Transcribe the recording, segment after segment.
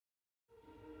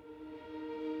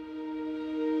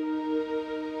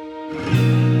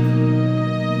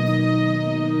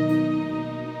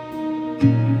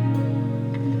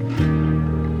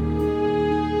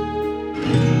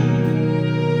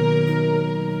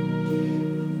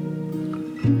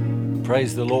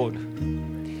Praise the Lord.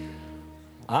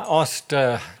 I asked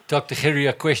Dr. Gerry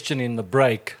a question in the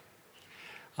break.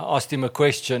 I asked him a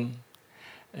question,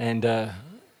 and the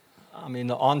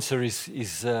answer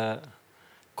is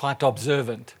quite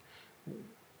observant.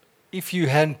 If you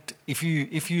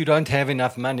don't have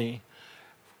enough money,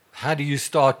 how do you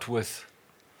start with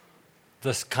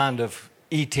this kind of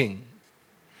eating?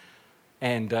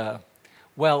 And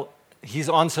his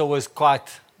answer was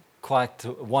quite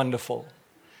wonderful.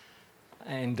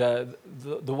 And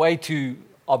the way to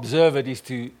observe it is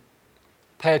to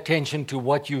pay attention to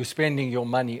what you're spending your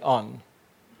money on,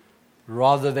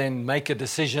 rather than make a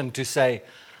decision to say,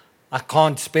 I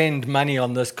can't spend money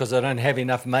on this because I don't have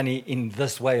enough money in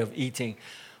this way of eating.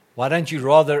 Why don't you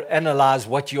rather analyze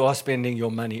what you are spending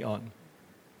your money on?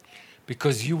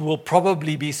 Because you will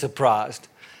probably be surprised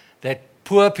that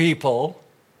poor people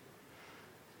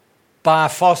buy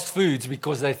fast foods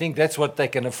because they think that's what they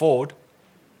can afford.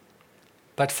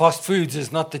 But fast foods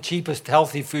is not the cheapest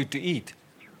healthy food to eat.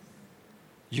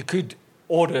 You could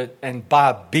order and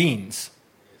buy beans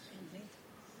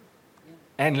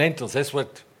and lentils. That's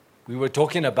what we were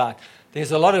talking about.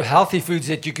 There's a lot of healthy foods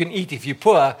that you can eat if you're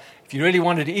poor. If you really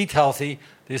wanted to eat healthy,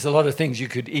 there's a lot of things you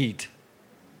could eat.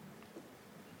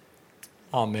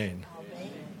 Amen. Amen.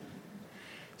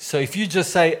 So if you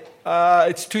just say,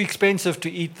 it's too expensive to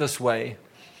eat this way,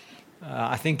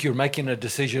 I think you're making a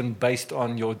decision based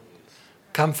on your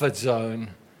comfort zone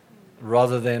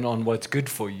rather than on what's good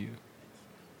for you.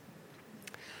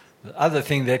 The other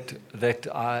thing that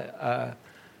I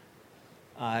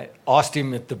asked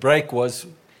him at the break was,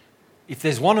 if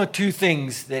there's one or two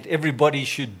things that everybody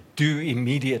should do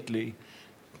immediately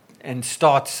and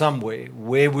start somewhere,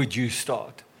 where would you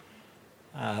start?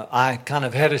 I kind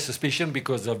of had a suspicion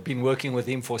because I've been working with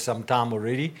him for some time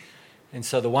already. And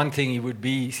so the one thing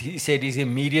he said, is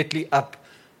immediately up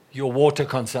your water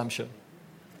consumption.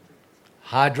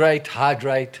 Hydrate.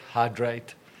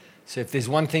 So if there's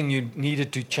one thing you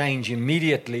needed to change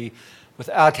immediately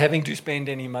without having to spend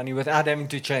any money, without having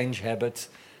to change habits,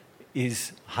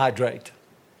 is hydrate.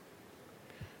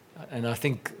 And I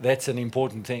think that's an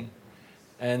important thing.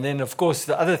 And then, of course,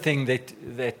 the other thing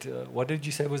that what did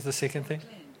you say was the second thing?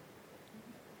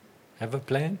 Have a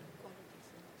plan?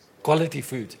 Quality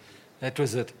food. That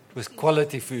was it. It was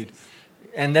quality food.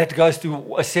 And that goes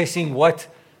to assessing what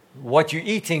you're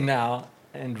eating now,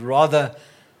 and rather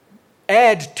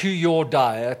add to your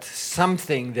diet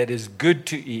something that is good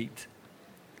to eat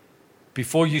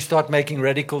before you start making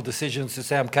radical decisions to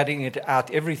say, I'm cutting it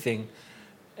out everything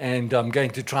and I'm going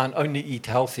to try and only eat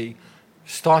healthy.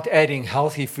 Start adding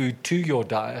healthy food to your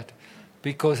diet,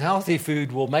 because healthy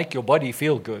food will make your body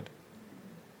feel good.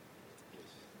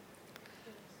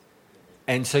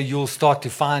 And so you'll start to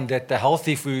find that the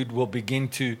healthy food will begin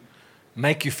to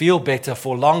make you feel better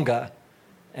for longer,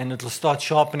 and it'll start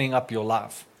sharpening up your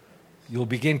life. You'll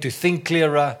begin to think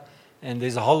clearer, and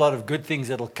there's a whole lot of good things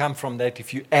that'll come from that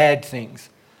if you add things.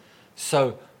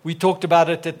 So we talked about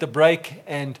it at the break,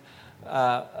 and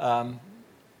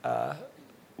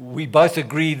we both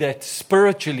agree that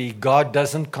spiritually God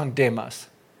doesn't condemn us.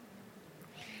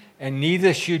 And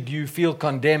neither should you feel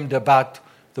condemned about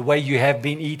the way you have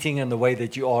been eating and the way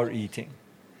that you are eating.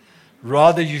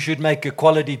 Rather, you should make a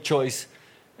quality choice.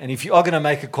 And if you are going to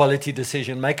make a quality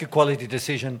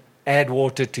decision, add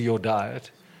water to your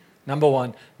diet. Number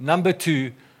one. Number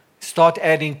two, start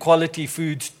adding quality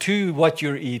foods to what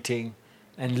you're eating,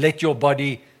 and let your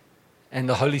body and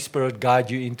the Holy Spirit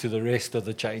guide you into the rest of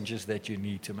the changes that you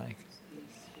need to make.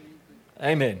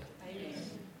 Amen.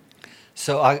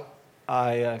 So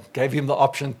I gave him the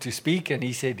option to speak, and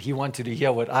he said he wanted to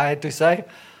hear what I had to say.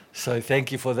 So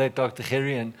thank you for that, Dr.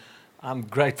 Gerry, and I'm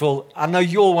grateful. I know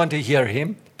you all want to hear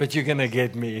him, but you're going to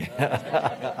get me.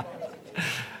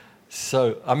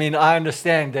 So, I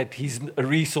understand that he's a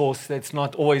resource that's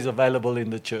not always available in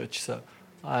the church, so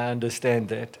I understand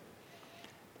that.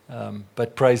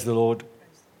 But praise the Lord,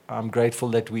 I'm grateful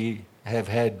that we have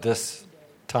had this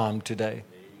time today.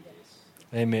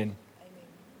 Amen.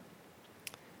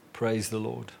 Praise the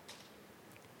Lord.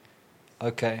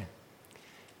 Okay.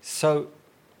 So,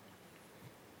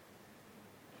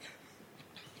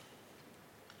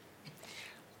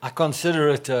 I consider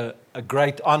it a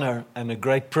great honor and a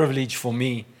great privilege for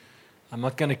me. I'm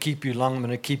not going to keep you long. I'm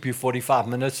going to keep you 45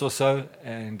 minutes or so,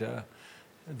 and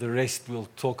the rest we'll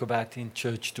talk about in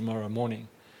church tomorrow morning.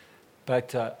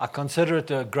 But I consider it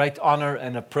a great honor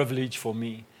and a privilege for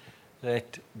me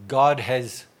that God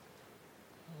has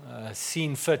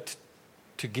seen fit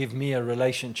to give me a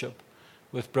relationship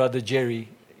with Brother Jerry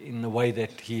in the way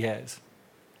that he has.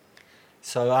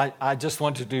 So I just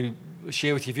wanted to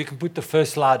share with you, if you can put the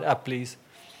first slide up, please.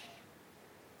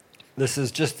 This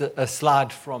is just a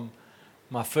slide from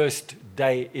my first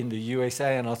day in the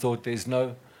USA, and I thought there's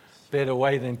no better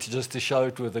way than to show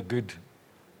it with a good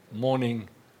morning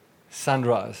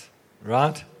sunrise,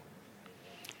 right?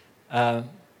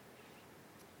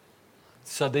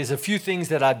 So there's a few things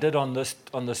that I did on this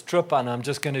trip, and I'm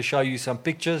just going to show you some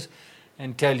pictures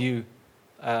and tell you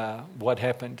what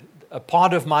happened. A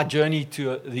part of my journey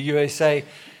to the USA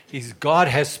is God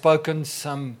has spoken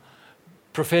some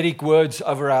prophetic words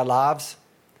over our lives,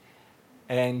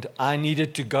 and I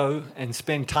needed to go and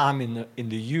spend time in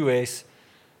the US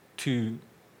to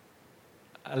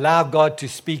allow God to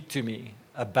speak to me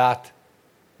about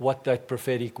what that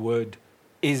prophetic word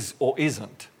is or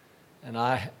isn't. And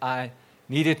I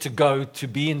needed to go to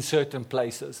be in certain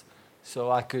places so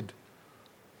I could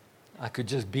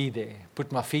just be there,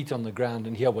 put my feet on the ground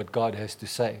and hear what God has to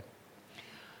say.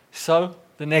 So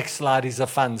the next slide is a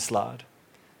fun slide,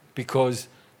 because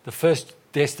the first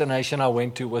destination I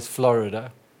went to was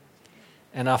Florida,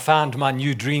 and I found my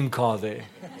new dream car there.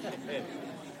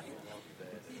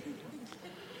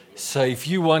 So if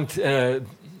you want to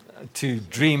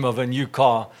dream of a new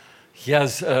car,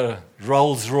 here's a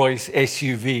Rolls-Royce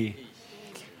SUV.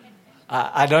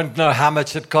 I don't know how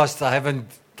much it costs. I haven't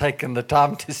taken the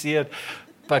time to see it.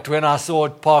 But when I saw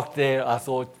it parked there, I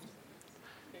thought,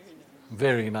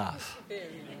 very nice.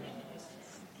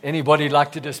 Anybody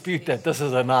like to dispute that this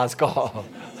is a nice car?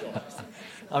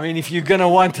 I mean, if you're going to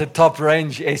want a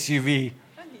top-range SUV,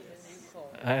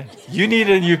 you need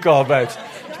a new car, babes.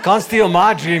 You can't steal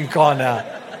my dream car now.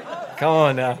 Come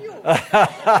on now.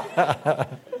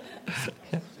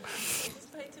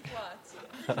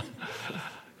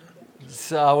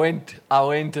 So I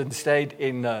went and stayed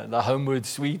in the Homewood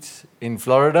Suites in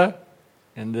Florida,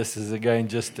 and this is again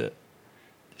just a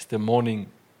morning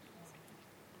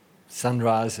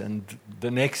sunrise. And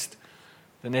the next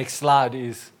slide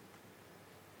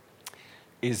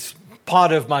is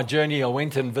part of my journey. I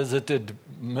went and visited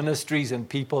ministries and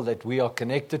people that we are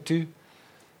connected to,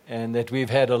 and that we've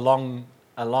had a long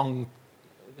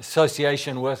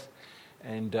association with.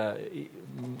 And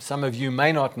some of you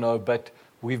may not know, but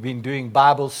we've been doing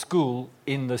Bible school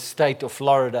in the state of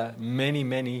Florida,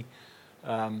 many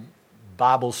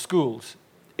Bible schools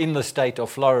in the state of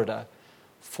Florida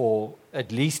for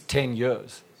at least 10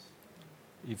 years.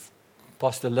 If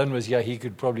Pastor Lynn was here, he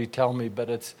could probably tell me, but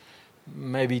it's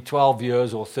maybe 12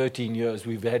 years or 13 years.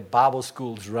 We've had Bible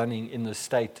schools running in the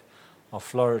state of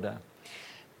Florida.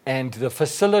 And the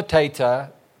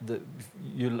facilitator,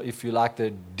 if you like,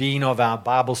 the dean of our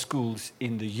Bible schools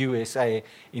in the USA,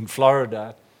 in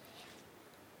Florida,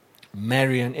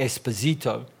 Marian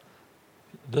Esposito,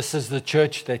 this is the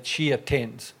church that she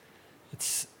attends.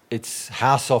 It's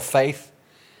House of Faith.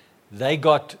 They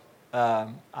got,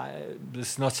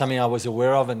 this is not something I was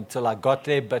aware of until I got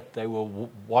there, but they were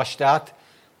washed out.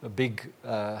 A big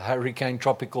hurricane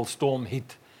tropical storm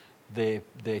hit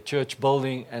their church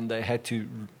building, and they had to,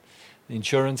 the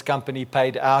insurance company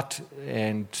paid out,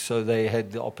 and so they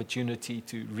had the opportunity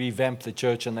to revamp the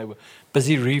church, and they were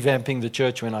busy revamping the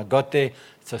church when I got there.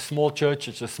 It's a small church,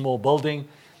 it's a small building,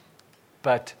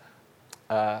 but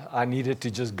I needed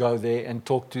to just go there and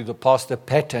talk to the pastor,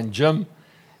 Pat and Jim,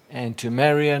 and to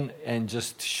Marian, and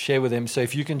just share with them. So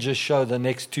if you can just show the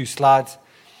next two slides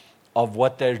of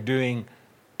what they're doing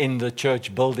in the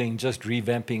church building, just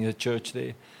revamping the church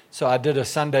there. So I did a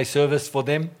Sunday service for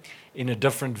them in a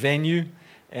different venue,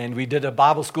 and we did a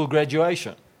Bible school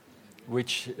graduation,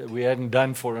 which we hadn't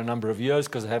done for a number of years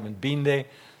because I haven't been there.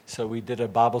 So we did a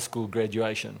Bible school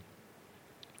graduation.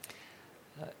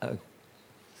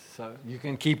 So you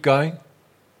can keep going.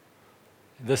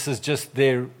 This is just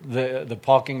the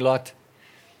parking lot.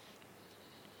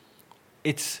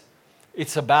 It's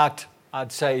about,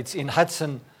 I'd say it's in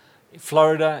Hudson,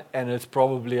 Florida, and it's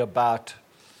probably about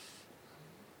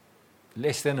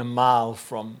less than a mile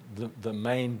from the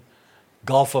main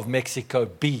Gulf of Mexico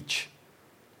beach.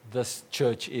 This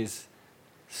church is.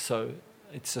 So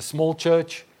it's a small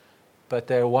church, but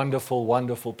they're wonderful,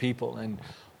 wonderful people. And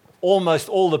almost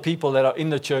all the people that are in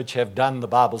the church have done the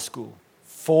Bible school.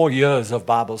 4 years of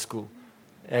Bible school,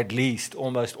 at least,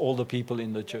 almost all the people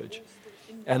in the church.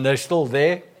 And they're still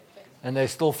there, and they're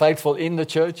still faithful in the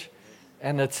church,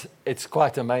 and it's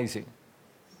quite amazing.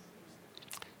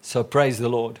 So praise the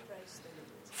Lord.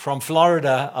 From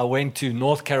Florida, I went to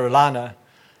North Carolina,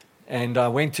 and I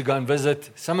went to go and visit.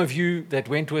 Some of you that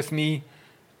went with me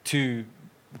to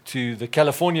the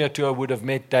California tour would have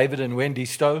met David and Wendy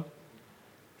Stowe.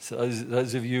 So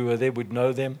those of you who are there would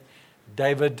know them.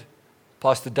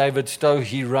 Pastor David Stowe,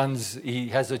 he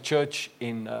has a church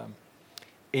in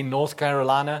North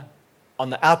Carolina, on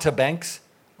the outer banks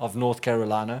of North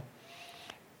Carolina.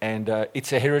 and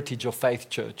it's a Heritage of Faith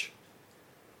church.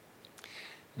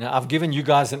 Now, I've given you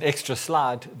guys an extra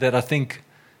slide that I think,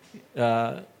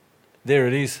 there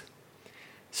it is.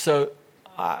 So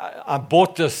I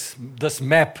bought this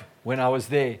map when I was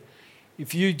there.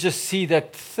 If you just see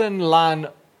that thin line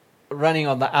running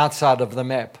on the outside of the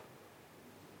map,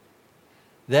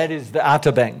 that is the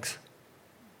Outer Banks.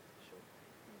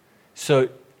 So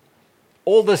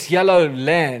all this yellow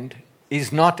land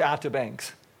is not Outer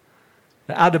Banks.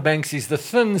 The Outer Banks is the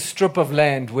thin strip of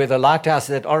land where the lighthouse,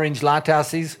 that orange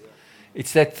lighthouse is.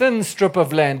 It's that thin strip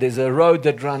of land. There's a road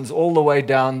that runs all the way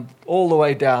down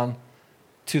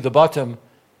to the bottom,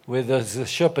 where there's a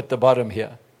ship at the bottom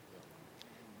here.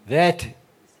 That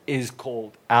is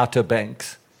called Outer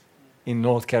Banks in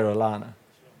North Carolina.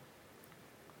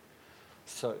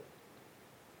 So,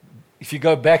 if you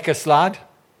go back a slide,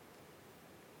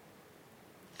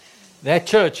 that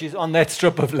church is on that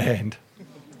strip of land.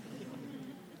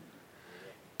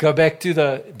 Go back to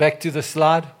the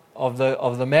slide of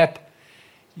the map.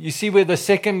 You see where the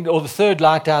second or the third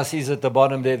lighthouse is at the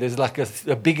bottom there. There's like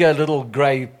a bigger little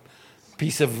grey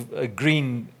piece of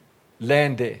green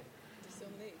land there.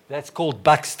 That's called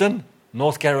Bendixen,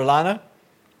 North Carolina.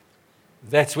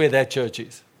 That's where that church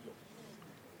is.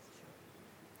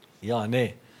 Yeah,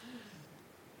 ne.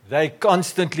 They've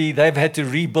had to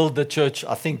rebuild the church,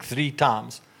 I think, 3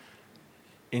 times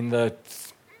in the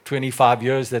 25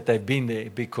 years that they've been there,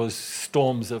 because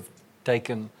storms have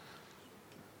taken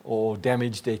or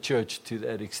damaged their church to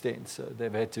that extent. So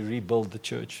they've had to rebuild the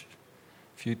church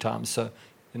a few times. So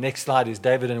the next slide is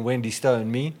David and Wendy Stowe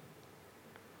and me.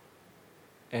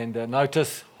 And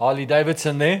notice Harley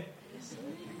Davidson there.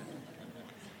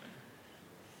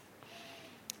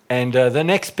 And the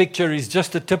next picture is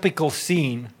just a typical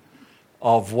scene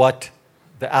of what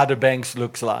the Outer Banks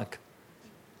looks like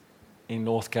in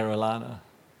North Carolina.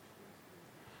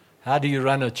 How do you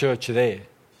run a church there?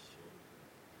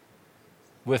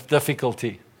 With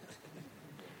difficulty.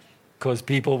 Because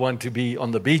people want to be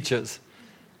on the beaches.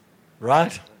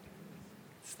 Right?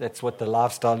 That's what the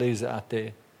lifestyle is out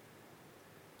there.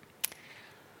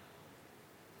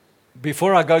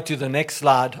 Before I go to the next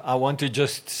slide, I want to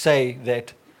just say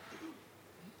that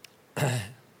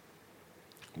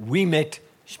we met,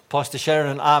 Pastor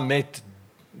Sharon and I met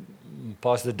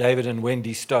Pastor David and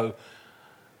Wendy Stowe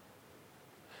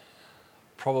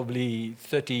probably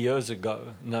 30 years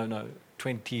ago. No,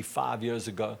 25 years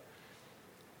ago.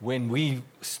 When we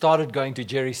started going to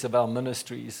Jerry Savelle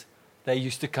Ministries, they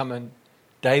used to come and,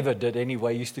 David did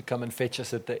anyway, used to come and fetch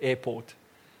us at the airport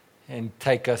and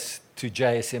take us to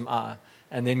JSMI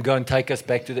and then go and take us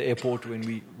back to the airport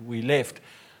when we left.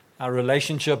 Our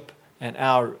relationship and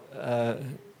our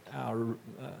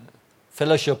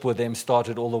fellowship with them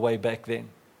started all the way back then.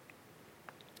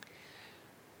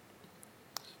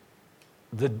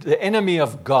 The enemy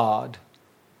of God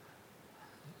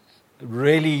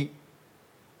really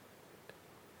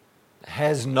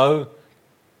has no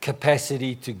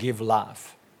capacity to give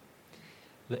life.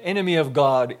 The enemy of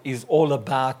God is all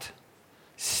about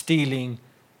stealing,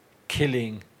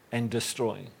 killing, and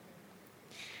destroying.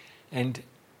 And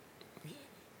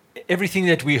everything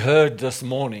that we heard this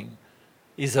morning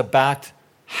is about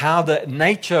how the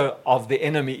nature of the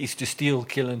enemy is to steal,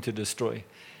 kill, and to destroy.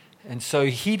 And so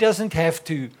he doesn't have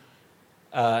to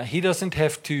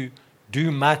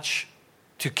do much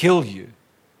to kill you.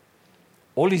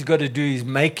 All he's got to do is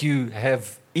make you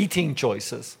have eating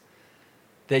choices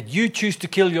that you choose to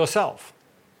kill yourself.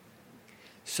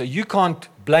 So you can't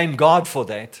blame God for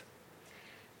that.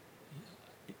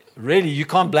 Really, you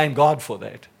can't blame God for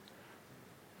that.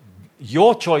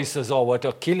 Your choices are what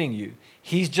are killing you.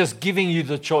 He's just giving you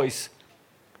the choice.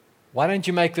 Why don't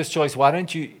you make this choice? Why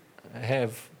don't you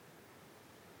have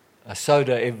a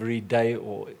soda every day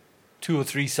or 2 or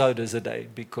 3 sodas a day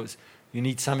because you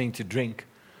need something to drink?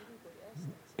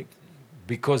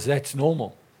 Because that's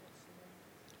normal.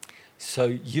 So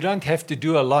you don't have to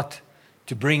do a lot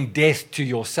to bring death to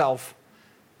yourself.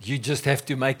 You just have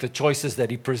to make the choices that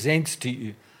He presents to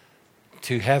you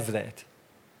to have that.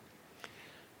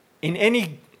 In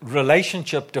any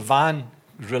relationship, divine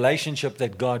relationship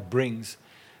that God brings,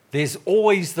 there's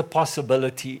always the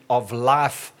possibility of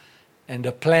life and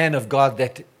a plan of God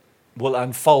that will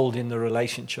unfold in the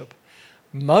relationship.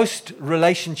 Most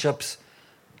relationships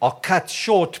are cut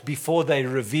short before they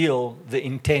reveal the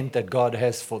intent that God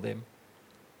has for them.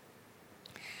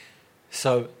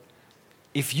 So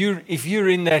if you're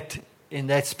in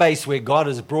that space where God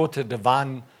has brought a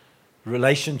divine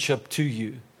relationship to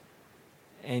you,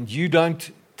 and you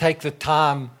don't take the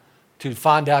time to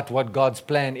find out what God's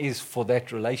plan is for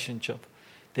that relationship,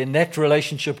 then that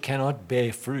relationship cannot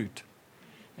bear fruit.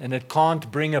 And it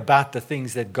can't bring about the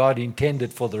things that God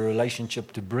intended for the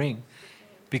relationship to bring,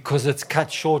 because it's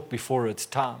cut short before its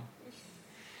time.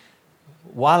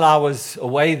 While I was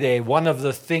away there, one of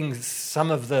the things,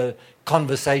 some of the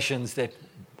conversations that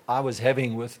I was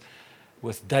having with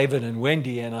David and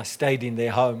Wendy, and I stayed in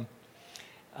their home,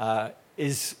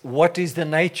 is what is the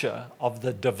nature of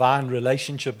the divine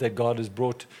relationship that God has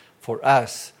brought for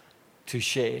us to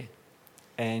share,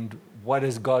 and what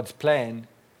is God's plan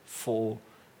for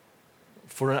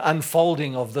an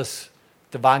unfolding of this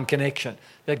divine connection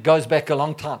that goes back a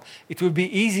long time. It would be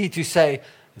easy to say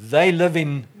they live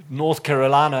in North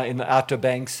Carolina in the Outer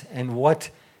Banks, and what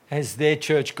has their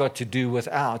church got to do with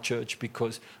our church,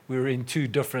 because we're in two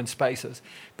different spaces.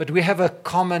 But we have a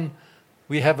common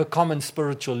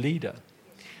spiritual leader.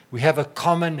 We have a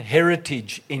common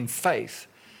heritage in faith.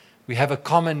 We have a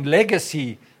common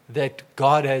legacy that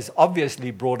God has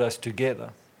obviously brought us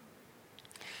together.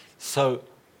 So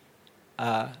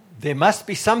there must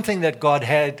be something that God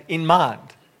had in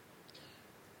mind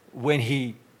when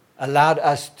He allowed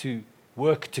us to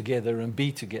work together and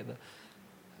be together.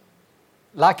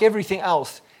 Like everything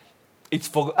else, it's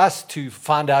for us to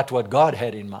find out what God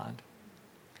had in mind.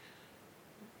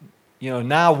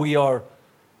 Now we are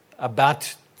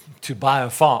about to buy a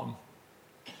farm.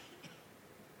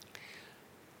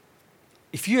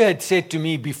 If you had said to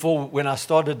me before, when I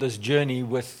started this journey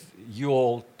with you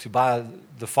all to buy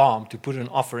the farm, to put an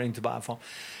offer in to buy a farm,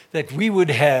 that we would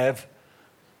have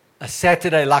a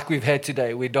Saturday like we've had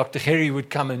today, where Dr. Harry would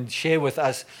come and share with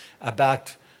us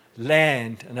about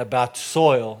land and about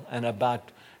soil and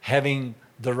about having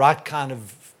the right kind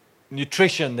of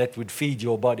nutrition that would feed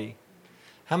your body.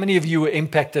 How many of you were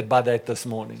impacted by that this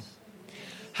morning?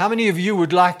 How many of you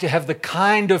would like to have the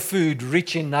kind of food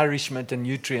rich in nourishment and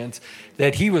nutrients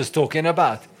that he was talking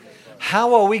about?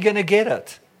 How are we going to get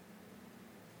it?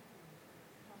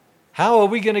 How are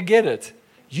we going to get it?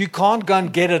 You can't go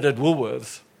and get it at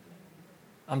Woolworths.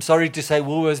 I'm sorry to say,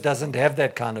 Woolworths doesn't have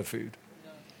that kind of food.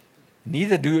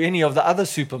 Neither do any of the other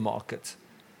supermarkets.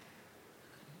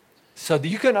 So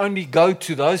you can only go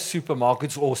to those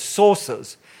supermarkets or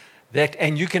sources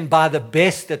and you can buy the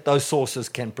best that those sources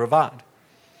can provide.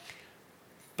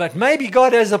 But maybe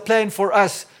God has a plan for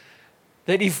us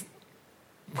that if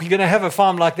we're going to have a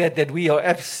farm like that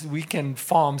we can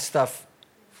farm stuff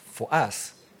for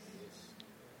us.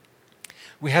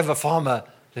 We have a farmer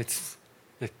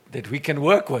that we can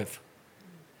work with,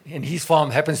 and his farm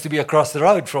happens to be across the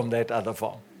road from that other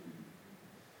farm.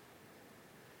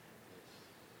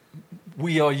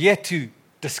 We are yet to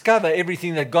discover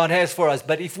everything that God has for us,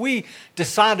 but if we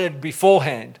decided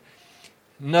beforehand,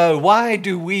 no, why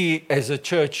do we as a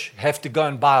church have to go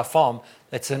and buy a farm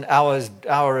that's an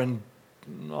hour and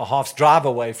a half's drive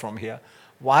away from here?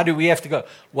 Why do we have to go?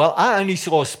 Well, I only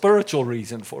saw a spiritual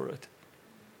reason for it.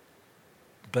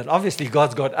 But obviously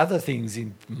God's got other things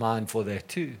in mind for that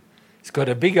too. He's got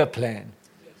a bigger plan.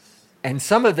 And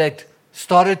some of that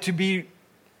started to be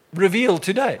revealed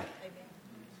today. Amen.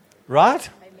 Right?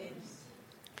 Amen.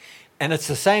 And it's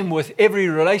the same with every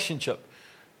relationship.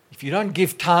 If you don't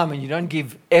give time and you don't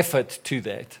give effort to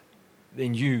that,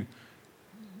 then you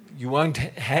won't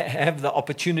have the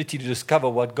opportunity to discover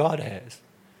what God has.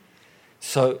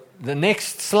 So the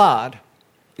next slide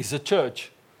is a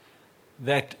church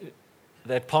that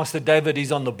Pastor David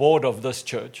is on the board of this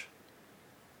church.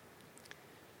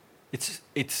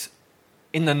 It's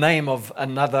in the name of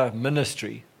another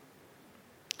ministry.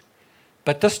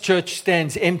 But this church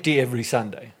stands empty every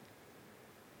Sunday.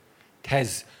 It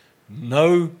has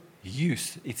no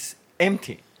use. It's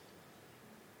empty.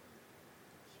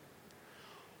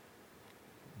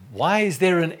 Why is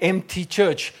there an empty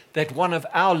church that one of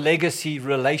our legacy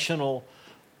relational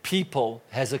people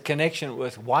has a connection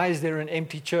with? Why is there an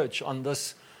empty church on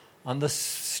this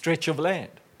stretch of land?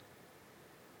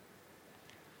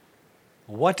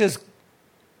 What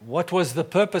was the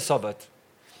purpose of it?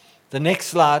 The next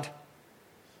slide.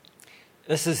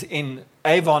 This is in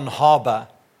Avon Harbor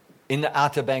in the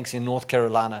Outer Banks in North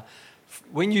Carolina.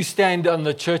 When you stand on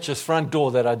the church's front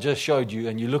door that I just showed you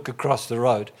and you look across the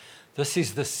road, this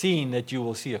is the scene that you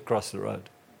will see across the road.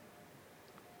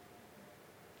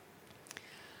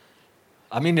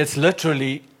 I mean, it's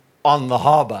literally on the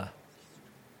harbor.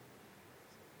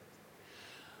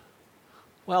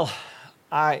 Well,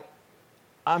 I'm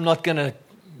not going to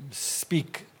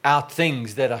speak out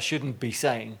things that I shouldn't be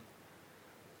saying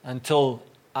until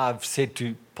I've said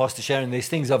to Pastor Sharon, there's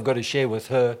things I've got to share with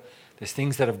her. There's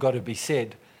things that have got to be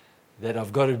said, that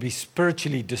I've got to be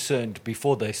spiritually discerned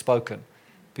before they're spoken.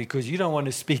 Because you don't want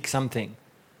to speak something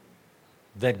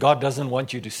that God doesn't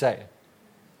want you to say.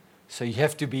 So you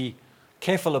have to be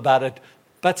careful about it,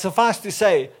 But suffice to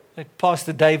say that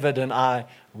Pastor David and I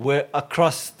went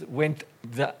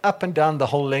up and down the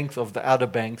whole length of the Outer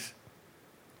Banks.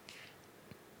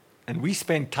 And we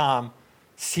spent time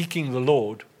seeking the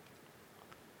Lord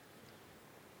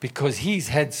because he's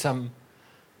had some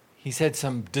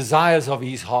desires of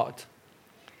his heart.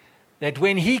 That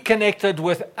when he connected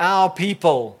with our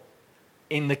people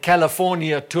in the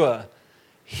California tour,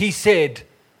 he said,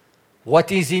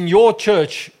 what is in your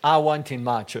church, I want in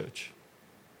my church.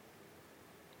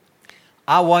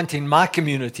 I want in my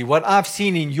community. What I've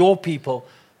seen in your people,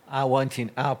 I want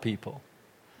in our people.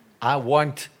 I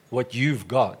want what you've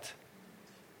got.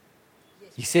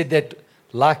 He said that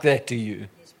like that to you,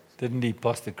 didn't he,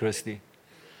 Pastor Christie?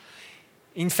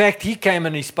 In fact, he came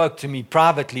and he spoke to me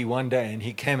privately one day, and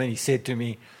he came and he said to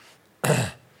me,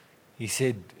 he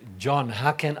said, John,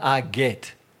 how can I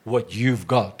get what you've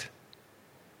got?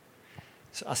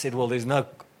 So I said, well, there's no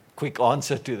quick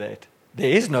answer to that.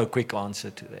 There is no quick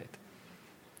answer to that.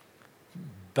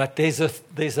 But there's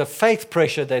a faith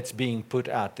pressure that's being put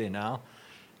out there now.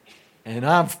 And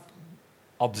I'm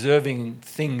observing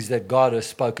things that God has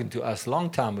spoken to us a long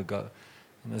time ago.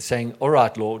 And they're saying, all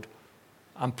right, Lord,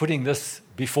 I'm putting this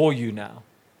before you now.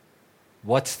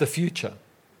 What's the future?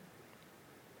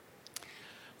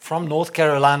 From North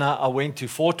Carolina, I went to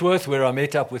Fort Worth, where I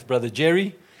met up with Brother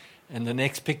Jerry. And the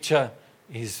next picture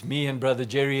is me and Brother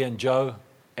Jerry and Joe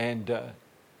and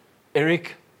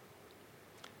Eric.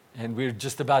 And we're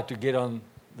just about to get on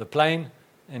the plane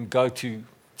and go to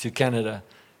Canada.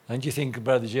 Don't you think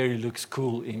Brother Jerry looks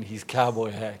cool in his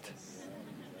cowboy hat?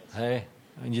 Hey?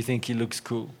 Don't you think he looks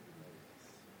cool?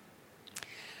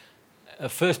 The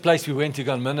first place we went to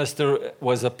go and minister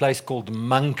was a place called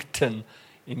Moncton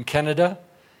in Canada.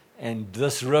 And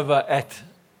this river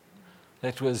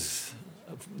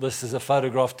this is a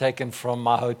photograph taken from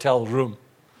my hotel room.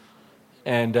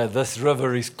 And this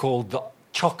river is called the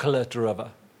Chocolate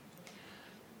River,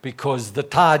 because the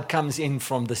tide comes in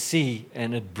from the sea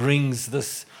and it brings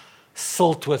this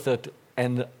silt with it,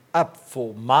 and up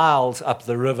for miles up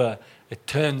the river, it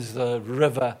turns the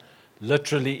river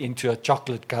literally into a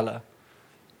chocolate color,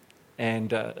 and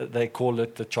they call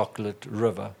it the Chocolate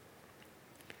River.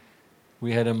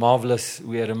 We had a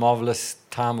marvelous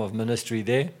time of ministry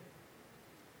there.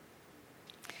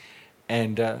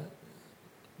 And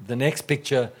the next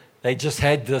picture, they just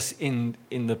had this in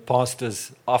the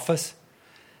pastor's office.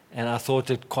 And I thought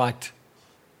it quite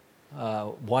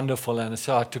wonderful, and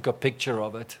so I took a picture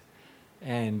of it.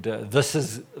 And this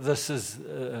is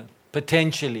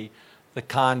potentially the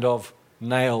kind of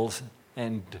nails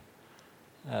and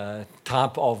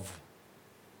type of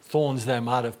thorns they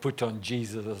might have put on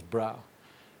Jesus' brow.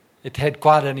 It had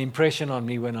quite an impression on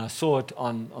me when I saw it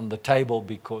on the table,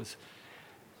 because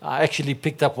I actually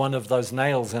picked up one of those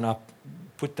nails and I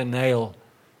put the nail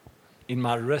in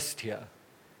my wrist here.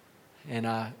 And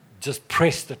I just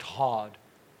pressed it hard,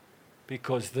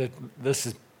 because this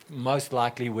is most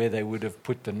likely where they would have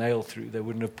put the nail through. They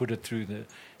wouldn't have put it through the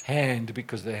hand,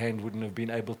 because the hand wouldn't have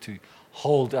been able to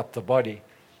hold up the body.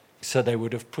 So they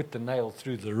would have put the nail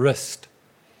through the wrist.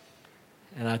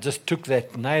 And I just took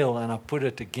that nail and I put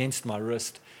it against my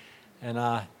wrist. And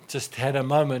I just had a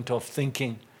moment of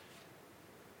thinking,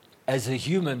 as a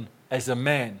human, as a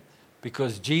man,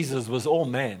 because Jesus was all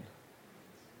man.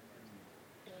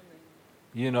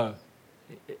 You know,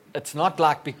 it's not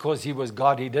like because he was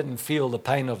God, he didn't feel the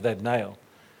pain of that nail.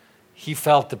 He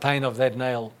felt the pain of that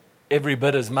nail every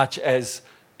bit as much as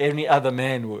any other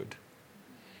man would.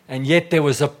 And yet there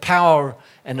was a power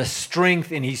and a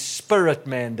strength in his spirit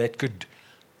man that could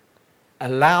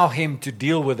allow him to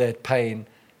deal with that pain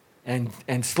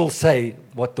and still say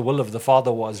what the will of the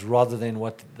Father was, rather than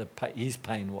what his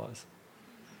pain was.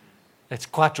 It's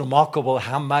quite remarkable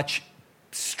how much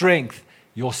strength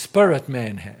your spirit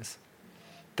man has.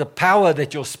 The power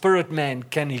that your spirit man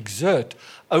can exert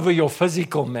over your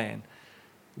physical man.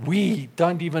 We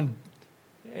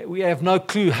have no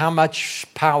clue how much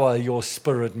power your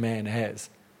spirit man has.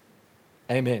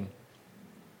 Amen.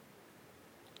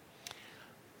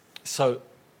 So,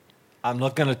 I'm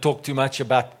not going to talk too much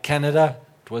about Canada.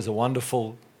 It was a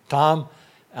wonderful time.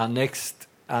 Our next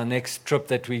trip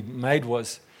that we made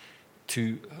was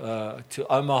to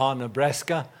Omaha,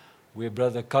 Nebraska, where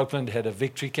Brother Copeland had a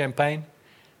victory campaign,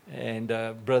 and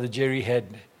Brother Jerry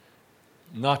had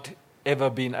not ever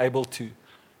been able to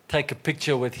take a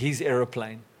picture with his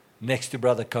aeroplane next to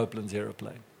Brother Copeland's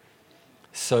aeroplane.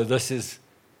 So this is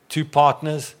 2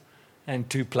 partners and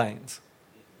 2 planes.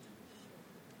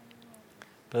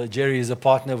 Brother Jerry is a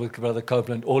partner with Brother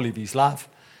Copeland all of his life,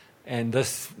 and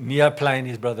this near plane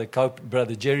is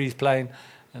Brother Jerry's plane.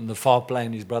 And the far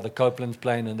plane is Brother Copeland's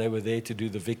plane, and they were there to do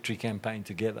the victory campaign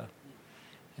together.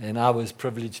 And I was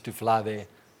privileged to fly there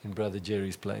in Brother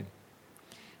Jerry's plane.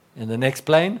 And the next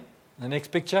plane, the next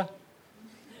picture,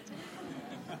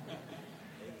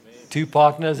 2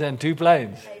 partners and 2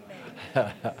 planes.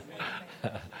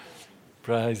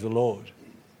 Praise the Lord.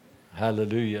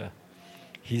 Hallelujah.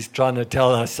 He's trying to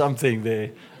tell us something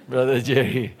there, Brother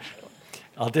Jerry.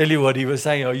 I'll tell you what he was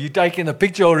saying. Are you taking a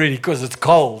picture already? Because it's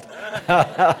cold.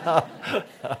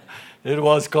 It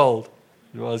was cold.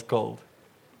 It was cold.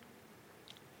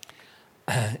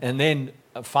 And then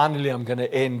finally I'm going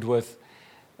to end with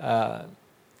the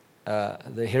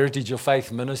Heritage of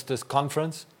Faith Ministers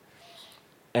Conference.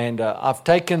 And I've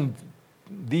taken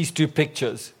these 2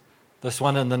 pictures, this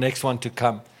one and the next one to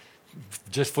come,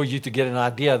 just for you to get an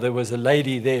idea. There was a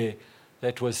lady there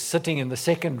that was sitting in the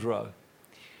second row.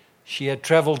 She had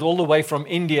traveled all the way from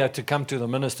India to come to the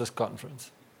ministers'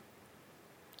 conference.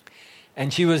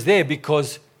 And she was there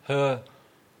because her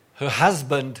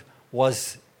husband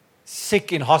was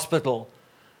sick in hospital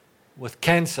with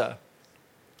cancer.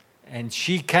 And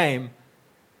she came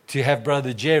to have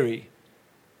Brother Jerry,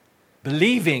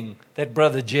 believing that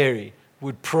Brother Jerry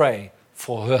would pray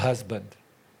for her husband.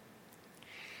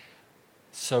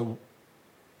 So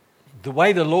the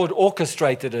way the Lord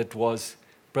orchestrated it was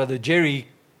Brother Jerry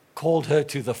called her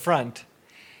to the front.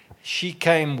 She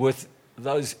came with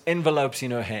those envelopes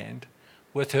in her hand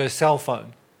with her cell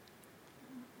phone.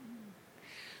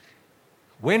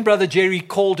 When Brother Jerry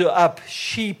called her up,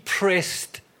 she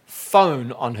pressed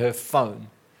phone on her phone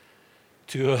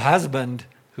to her husband,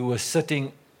 who was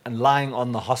sitting and lying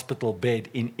on the hospital bed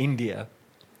in India.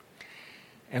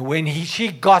 And when she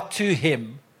got to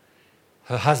him,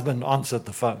 her husband answered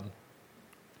the phone.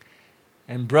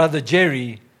 And Brother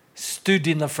Jerry stood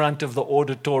in the front of the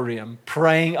auditorium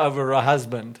praying over her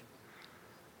husband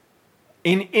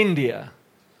in India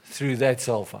through that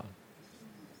cell phone.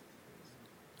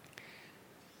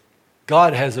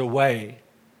 God has a way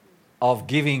of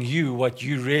giving you what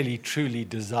you really truly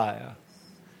desire.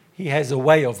 He has a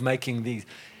way of making these.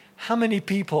 How many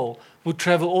people would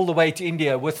travel all the way to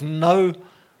India with no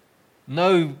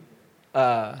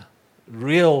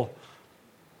real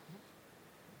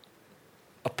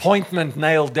appointment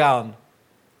nailed down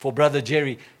for Brother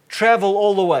Jerry, travel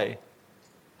all the way,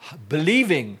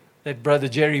 believing that Brother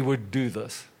Jerry would do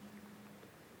this,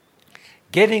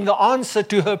 getting the answer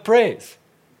to her prayers?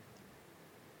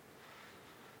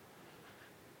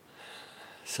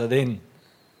 So then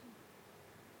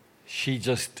she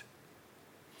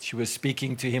was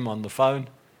speaking to him on the phone.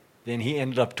 Then he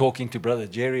ended up talking to Brother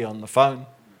Jerry on the phone.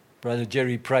 Brother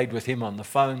Jerry prayed with him on the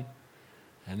phone.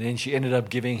 And then she ended up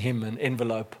giving him an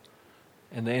envelope.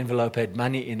 And the envelope had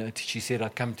money in it. She said, "I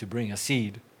come to bring a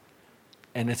seed."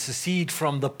 And it's a seed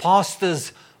from the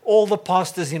pastors, all the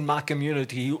pastors in my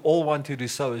community who all wanted to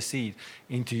sow a seed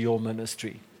into your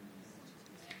ministry.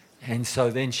 And so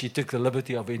then she took the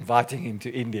liberty of inviting him to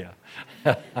India.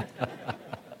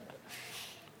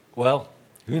 Well,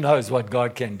 who knows what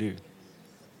God can do?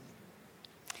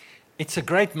 It's a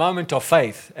great moment of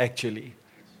faith, actually.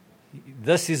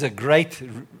 This is a great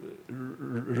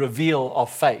reveal of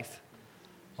faith,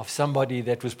 of somebody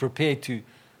that was prepared to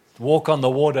walk on the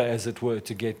water, as it were,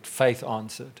 to get faith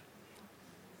answered.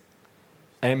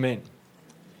 Amen.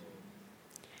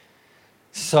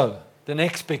 So, the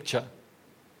next picture.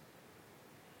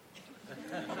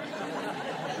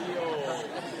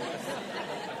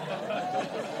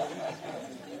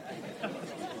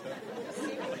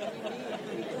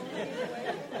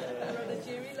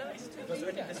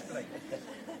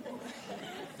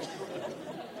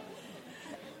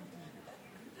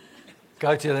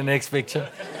 Go to the next picture.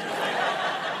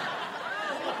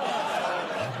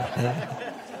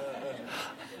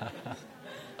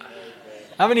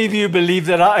 How many of you believe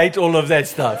that I ate all of that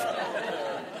stuff?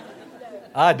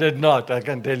 I did not. I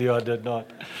can tell you I did not.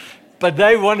 But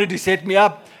they wanted to set me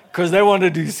up because they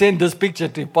wanted to send this picture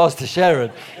to Pastor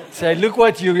Sharon. Say, "Look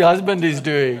what your husband is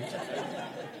doing."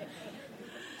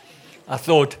 I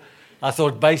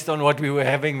thought based on what we were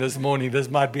having this morning, this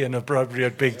might be an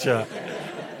appropriate picture.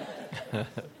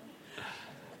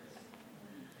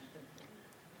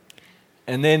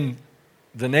 And then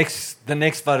the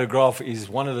next photograph is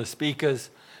one of the speakers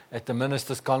at the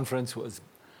ministers' conference was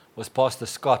Pastor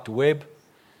Scott Webb.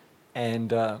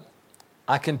 And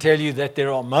I can tell you that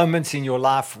there are moments in your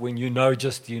life when you know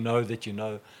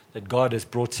that God has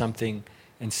brought something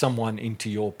and someone into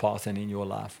your path and in your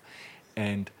life.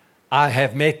 And I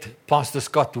have met Pastor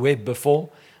Scott Webb before.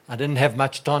 I didn't have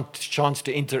much chance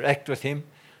to interact with him.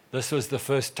 This was the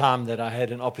first time that I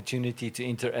had an opportunity to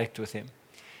interact with him.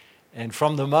 And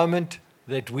from the moment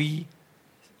that we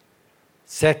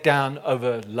sat down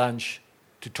over lunch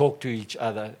to talk to each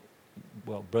other.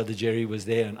 Well, Brother Jerry was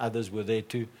there and others were there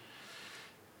too.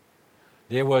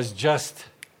 There was just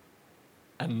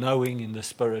a knowing in the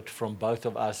spirit from both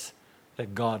of us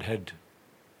that God had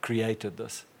created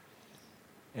this.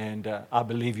 And I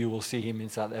believe you will see him in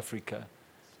South Africa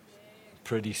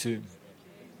pretty soon.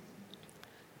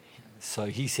 So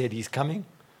he said he's coming.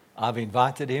 I've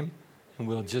invited him. And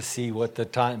we'll just see what the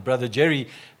time. Brother Jerry,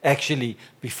 actually,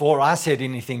 before I said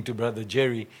anything to Brother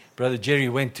Jerry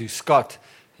went to Scott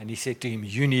and he said to him,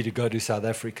 you need to go to South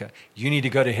Africa. You need to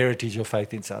go to Heritage of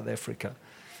Faith in South Africa.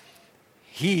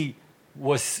 He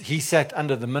sat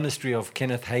under the ministry of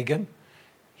Kenneth Hagin.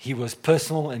 He was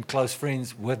personal and close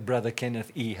friends with Brother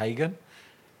Kenneth E. Hagin.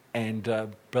 And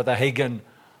Brother Hagin,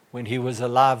 when he was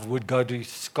alive, would go to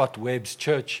Scott Webb's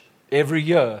church every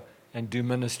year and do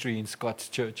ministry in Scott's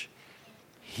church.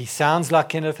 He sounds like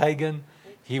Kenneth Hagin.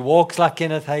 He walks like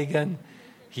Kenneth Hagin.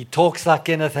 He talks like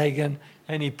Kenneth Hagin.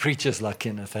 And he preaches like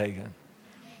Kenneth Hagin.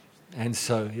 And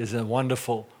so he's a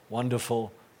wonderful,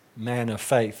 wonderful man of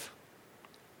faith.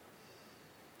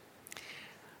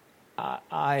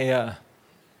 I'll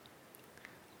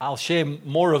share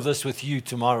more of this with you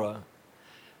tomorrow.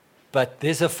 But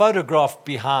there's a photograph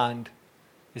behind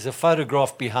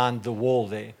the wall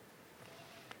there.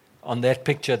 On that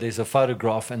picture, there's a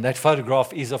photograph, and that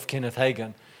photograph is of Kenneth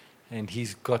Hagin, and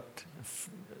he's got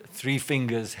 3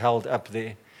 fingers held up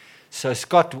there. So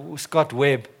Scott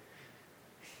Webb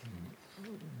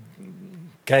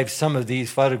gave some of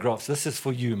these photographs. This is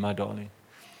for you, my darling.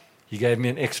 He gave me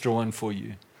an extra one for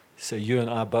you, so you and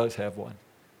I both have one.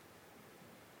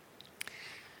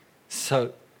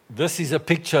 So this is a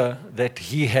picture that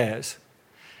he has.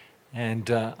 And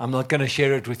I'm not going to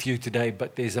share it with you today,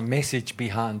 but there's a message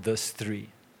behind this 3.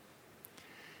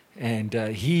 And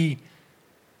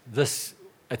it's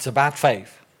about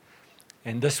faith.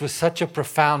 And this was such a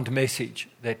profound message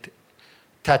that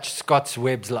touched Scott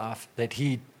Webb's life, that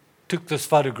he took this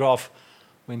photograph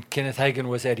when Kenneth Hagin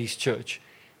was at his church.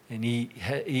 And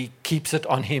he keeps it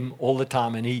on him all the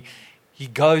time. And he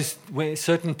goes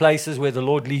certain places where the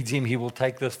Lord leads him, he will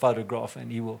take this photograph and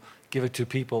he will give it to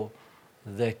people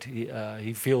that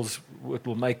he feels it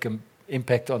will make an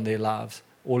impact on their lives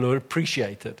or will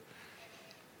appreciate it.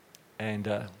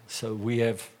 And so we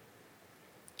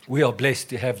are blessed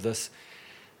to have this.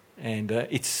 And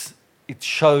it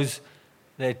shows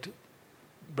that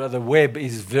Brother Webb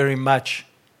is very much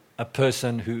a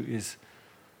person who is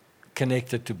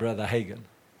connected to Brother Hagin.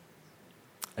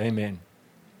 Amen.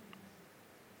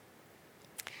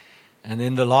 And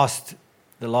then the last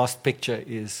picture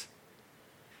is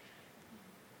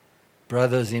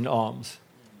Brothers in Arms.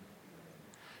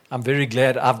 I'm very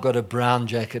glad I've got a brown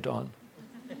jacket on.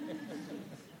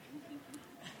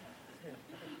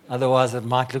 Otherwise, it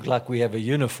might look like we have a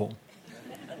uniform.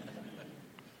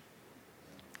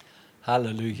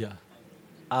 Hallelujah.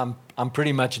 I'm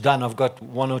pretty much done. I've got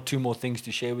 1 or 2 more things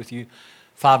to share with you.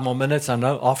 5 more minutes. I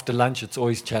know after lunch it's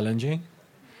always challenging.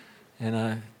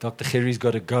 And Dr. Gerry's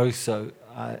got to go, so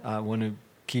I want to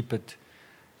keep it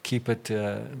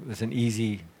with an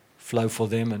easy flow for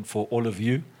them and for all of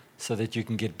you, so that you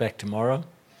can get back tomorrow.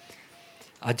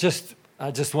 I just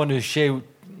want to share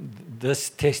this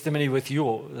testimony with you,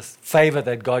 or this favor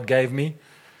that God gave me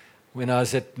when I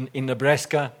was in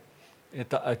Nebraska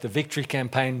at the Victory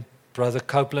Campaign. Brother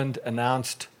Copeland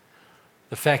announced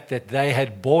the fact that they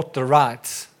had bought the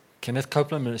rights. Kenneth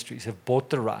Copeland Ministries have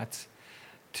bought the rights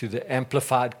to the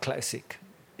Amplified Classic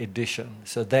edition.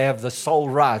 So they have the sole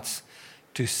rights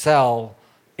to sell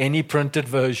any printed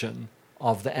version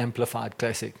of the Amplified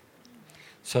Classic.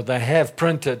 So they have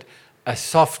printed a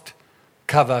soft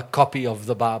cover copy of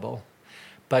the Bible.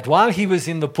 But while he was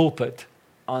in the pulpit,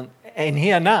 and he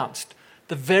announced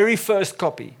the very first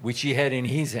copy which he had in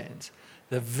his hands,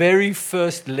 the very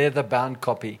first leather-bound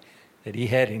copy that he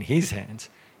had in his hands,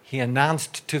 he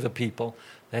announced to the people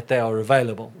that they are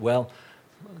available. Well,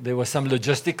 there were some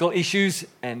logistical issues,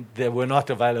 and they were not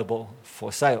available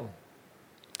for sale.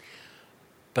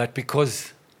 But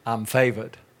because I'm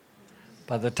favored,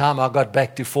 by the time I got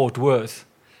back to Fort Worth,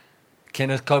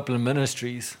 Kenneth Copeland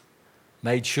Ministries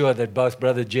made sure that both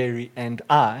Brother Jerry and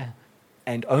I,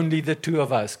 and only the 2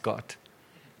 of us, got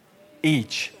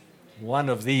each one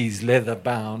of these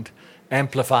leather-bound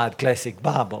Amplified Classic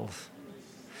Bibles.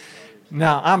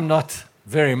 Now, I'm not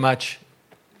very much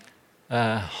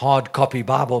a hard copy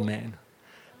Bible man,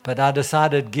 but I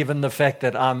decided, given the fact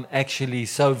that I'm actually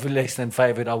so blessed and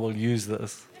favored, I will use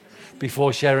this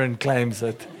before Sharon claims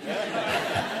it.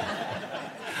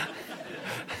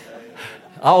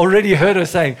 I already heard her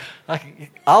saying,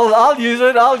 I'll use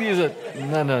it.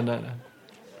 No.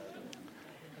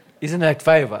 Isn't that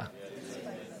favor?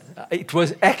 It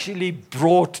was actually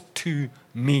brought to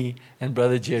me and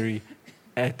Brother Jerry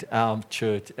at our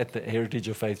church, at the Heritage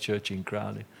of Faith Church in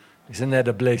Crowley. Isn't that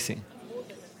a blessing?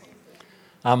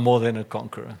 I'm more than a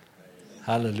conqueror.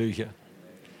 Hallelujah.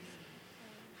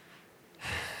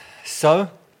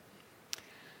 So,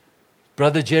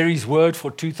 Brother Jerry's word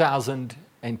for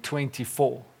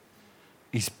 2024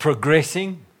 is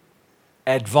progressing,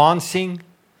 advancing,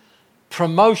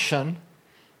 promotion,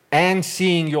 and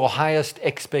seeing your highest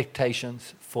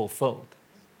expectations fulfilled.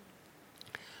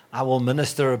 I will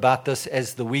minister about this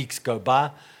as the weeks go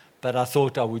by, but I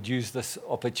thought I would use this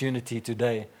opportunity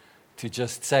today to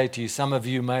just say to you, some of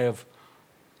you may have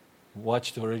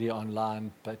watched already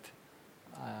online, but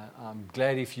I'm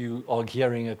glad if you are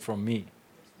hearing it from me.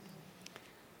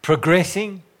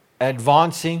 Progressing,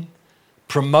 advancing,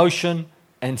 promotion,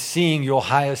 and seeing your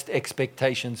highest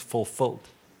expectations fulfilled.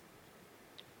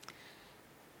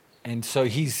 And so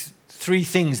he's three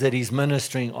things that he's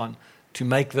ministering on to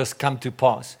make this come to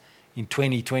pass in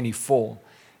 2024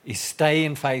 is stay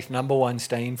in faith. Number one,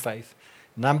 stay in faith.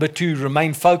 Number two,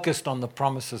 remain focused on the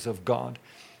promises of God.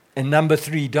 And number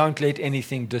three, don't let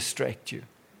anything distract you.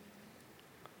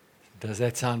 Does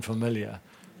that sound familiar?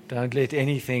 Don't let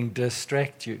anything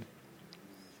distract you.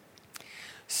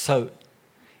 So,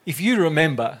 if you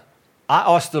remember,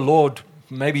 I asked the Lord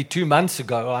maybe 2 months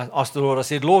ago, I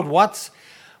said, Lord, what's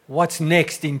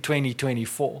next in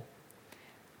 2024?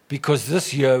 Because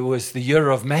this year was the year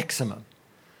of maximum.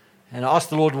 And I asked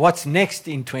the Lord, what's next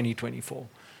in 2024?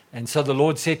 And so the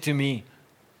Lord said to me,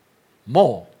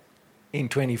 more in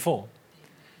 24.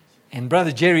 And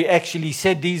Brother Jerry actually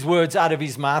said these words out of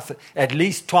his mouth at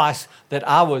least twice that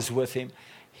I was with him.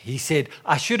 He said,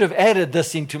 I should have added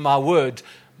this into my word,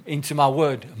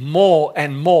 more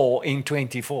and more in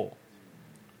 24.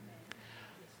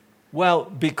 Well,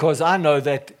 because I know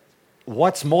that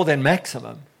what's more than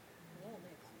maximum?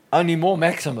 Only more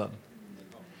maximum.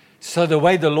 So the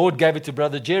way the Lord gave it to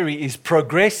Brother Jerry is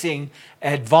progressing,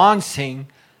 advancing,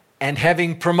 and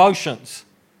having promotions.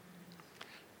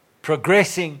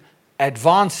 Progressing,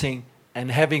 advancing, and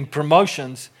having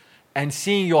promotions, and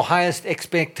seeing your highest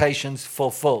expectations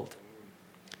fulfilled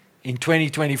in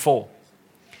 2024.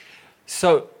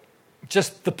 So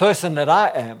just the person that I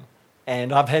am,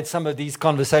 and I've had some of these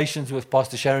conversations with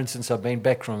Pastor Sharon since I've been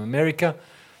back from America.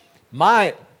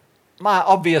 My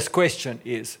obvious question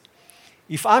is,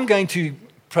 if I'm going to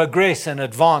progress and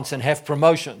advance and have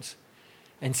promotions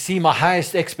and see my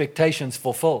highest expectations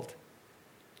fulfilled,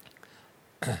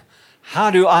 how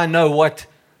do I know what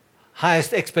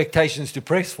highest expectations to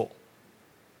press for?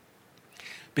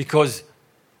 Because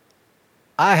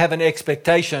I have an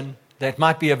expectation that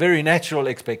might be a very natural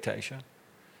expectation.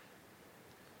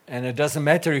 And it doesn't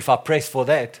matter if I press for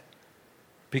that,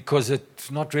 because it's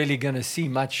not really going to see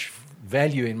much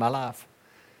value in my life.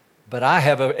 But I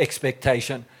have an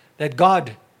expectation that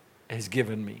God has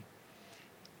given me.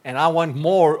 And I want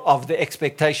more of the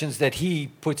expectations that He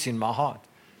puts in my heart.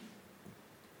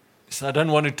 So I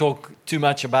don't want to talk too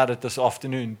much about it this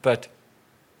afternoon, but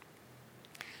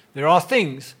there are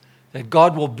things that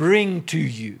God will bring to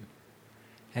you,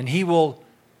 and He will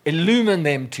illumine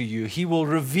them to you. He will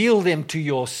reveal them to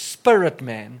your spirit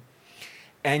man,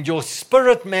 and your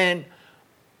spirit man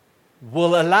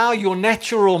will allow your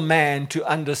natural man to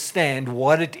understand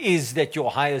what it is that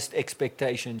your highest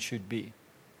expectation should be.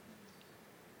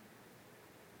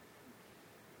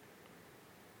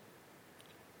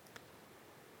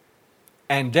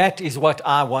 And that is what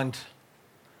I want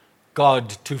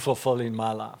God to fulfill in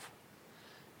my life.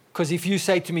 Because if you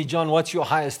say to me, John, what's your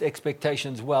highest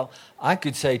expectations? Well, I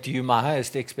could say to you, my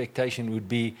highest expectation would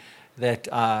be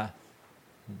that I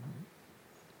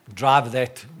drive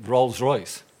that Rolls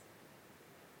Royce.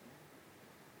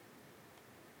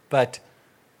 But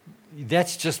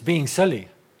that's just being silly.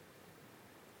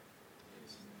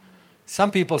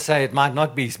 Some people say it might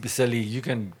not be silly. You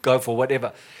can go for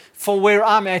whatever. For where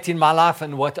I'm at in my life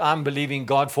and what I'm believing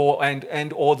God for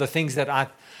and all the things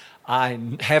that I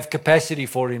have capacity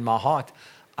for in my heart,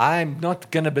 I'm not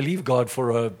going to believe God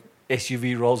for a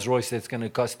SUV Rolls Royce that's going to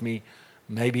cost me,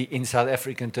 maybe in South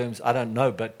African terms, I don't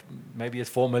know, but maybe it's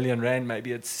 4 million rand,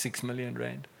 maybe it's 6 million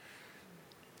rand.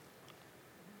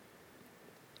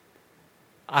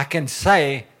 I can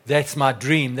say that's my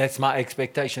dream, that's my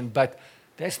expectation, but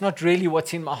that's not really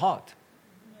what's in my heart.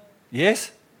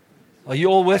 Yes? Are you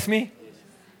all with me?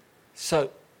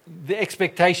 So the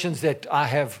expectations that I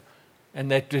have and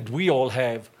that we all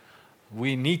have,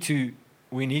 we need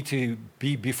to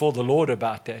be before the Lord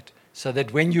about that, so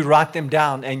that when you write them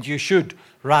down, and you should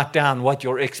write down what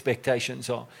your expectations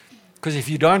are, Because if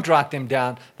you don't write them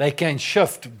down, they can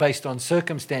shift based on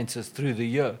circumstances through the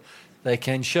year. They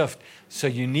can shift. So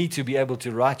you need to be able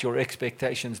to write your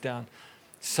expectations down.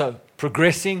 So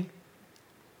progressing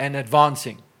and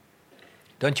advancing.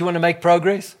 Don't you want to make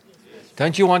progress?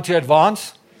 Don't you want to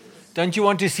advance? Don't you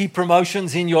want to see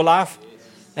promotions in your life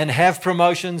and have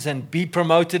promotions and be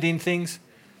promoted in things?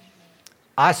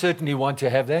 I certainly want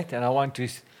to have that, and I want to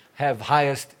have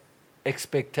highest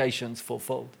expectations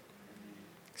fulfilled.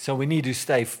 So we need to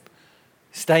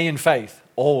stay in faith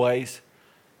always,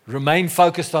 remain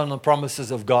focused on the promises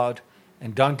of God,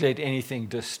 and don't let anything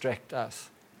distract us.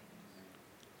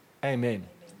 Amen.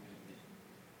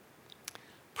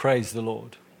 Praise the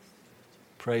Lord.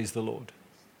 Praise the Lord.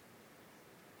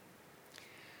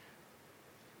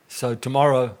 So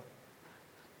tomorrow,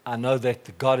 I know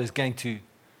that God is going to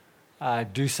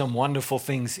do some wonderful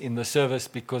things in the service,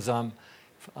 because I'm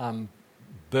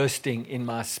bursting in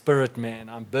my spirit, man.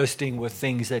 I'm bursting with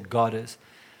things that God has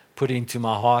put into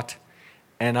my heart.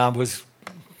 And I was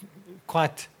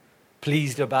quite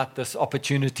pleased about this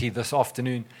opportunity this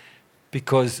afternoon,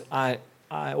 because I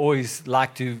always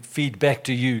like to feed back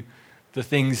to you the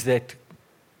things that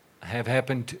have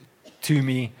happened to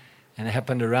me and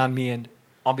happened around me. And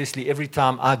obviously, every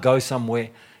time I go somewhere,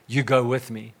 you go with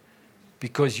me,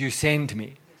 because you send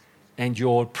me, and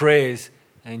your prayers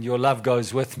and your love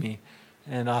goes with me.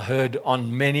 And I heard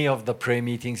on many of the prayer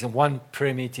meetings, and one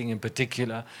prayer meeting in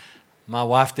particular, my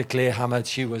wife declared how much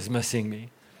she was missing me,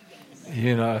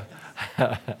 you know.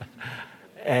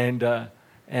 and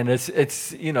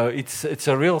it's you know, it's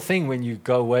a real thing when you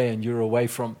go away and you're away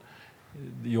from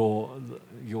your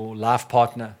life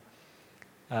partner,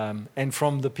 and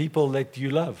from the people that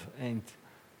you love, and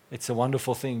it's a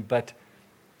wonderful thing. But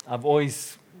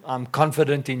I'm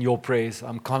confident in your prayers.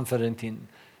 I'm confident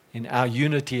in our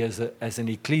unity as an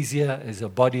ecclesia, as a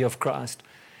body of Christ,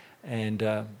 and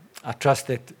I trust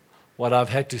that what I've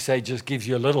had to say just gives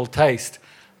you a little taste.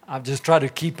 I've just tried to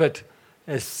keep it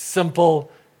as simple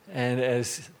and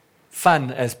as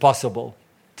fun as possible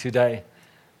today.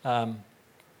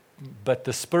 But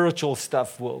the spiritual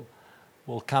stuff will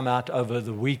come out over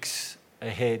the weeks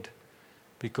ahead,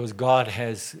 because God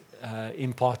has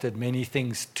imparted many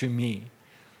things to me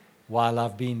while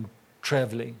I've been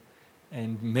traveling,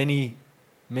 and many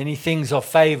things of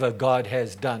favor God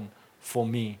has done for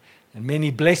me, and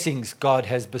many blessings God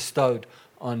has bestowed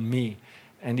on me.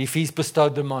 And if He's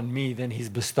bestowed them on me, then He's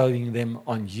bestowing them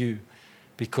on you,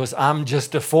 because I'm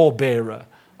just a forebearer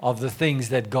of the things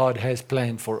that God has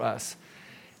planned for us.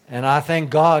 And I thank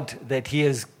God that He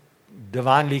has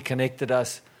divinely connected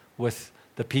us with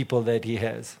the people that He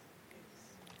has.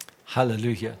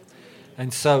 Hallelujah.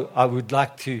 And so I would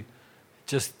like to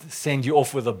just send you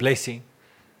off with a blessing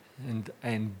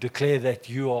and declare that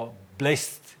you are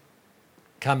blessed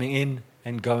coming in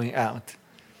and going out.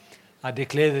 I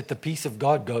declare that the peace of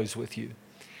God goes with you,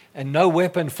 and no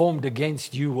weapon formed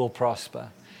against you will prosper,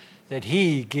 that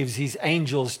He gives His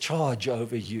angels charge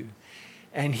over you,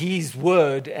 and His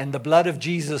word and the blood of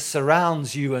Jesus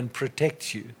surrounds you and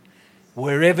protects you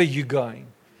wherever you're going.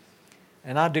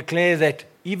 And I declare that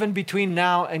even between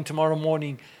now and tomorrow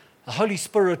morning, the Holy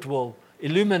Spirit will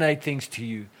illuminate things to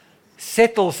you,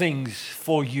 settle things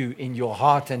for you in your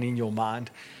heart and in your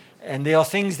mind. And there are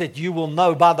things that you will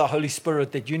know by the Holy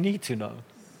Spirit that you need to know.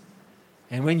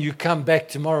 And when you come back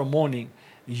tomorrow morning,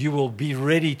 you will be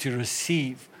ready to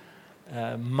receive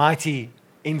a mighty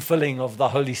infilling of the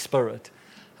Holy Spirit,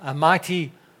 a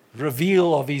mighty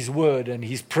reveal of His word and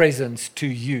His presence to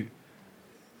you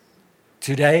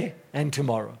today and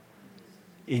tomorrow.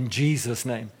 In Jesus'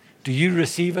 name. Do you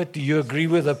receive it? Do you agree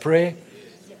with the prayer?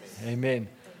 Yes. Amen.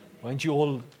 Won't you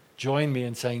all join me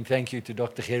in saying thank you to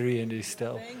Dr. Harry and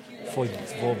Estelle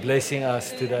for blessing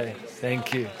us today.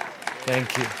 Thank you.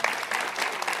 Thank you.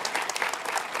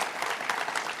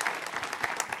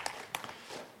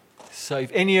 So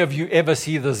if any of you ever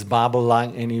see this Bible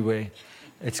lying anywhere,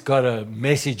 it's got a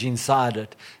message inside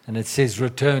it, and it says,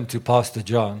 return to Pastor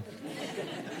John,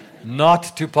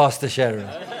 not to Pastor Sharon.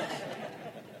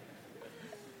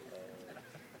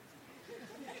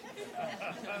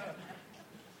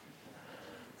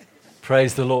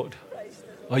 Praise the Lord.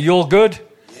 Are you all good?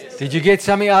 Yes. Did you get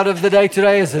something out of the day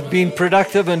today? Has it been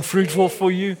productive and fruitful for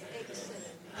you?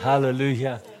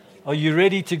 Hallelujah. Are you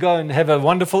ready to go and have a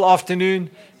wonderful afternoon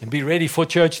and be ready for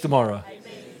church tomorrow? Amen.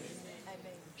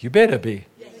 You better be.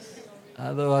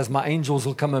 Otherwise, my angels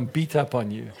will come and beat up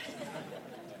on you.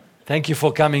 Thank you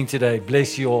for coming today.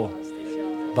 Bless you all.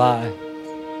 Bye.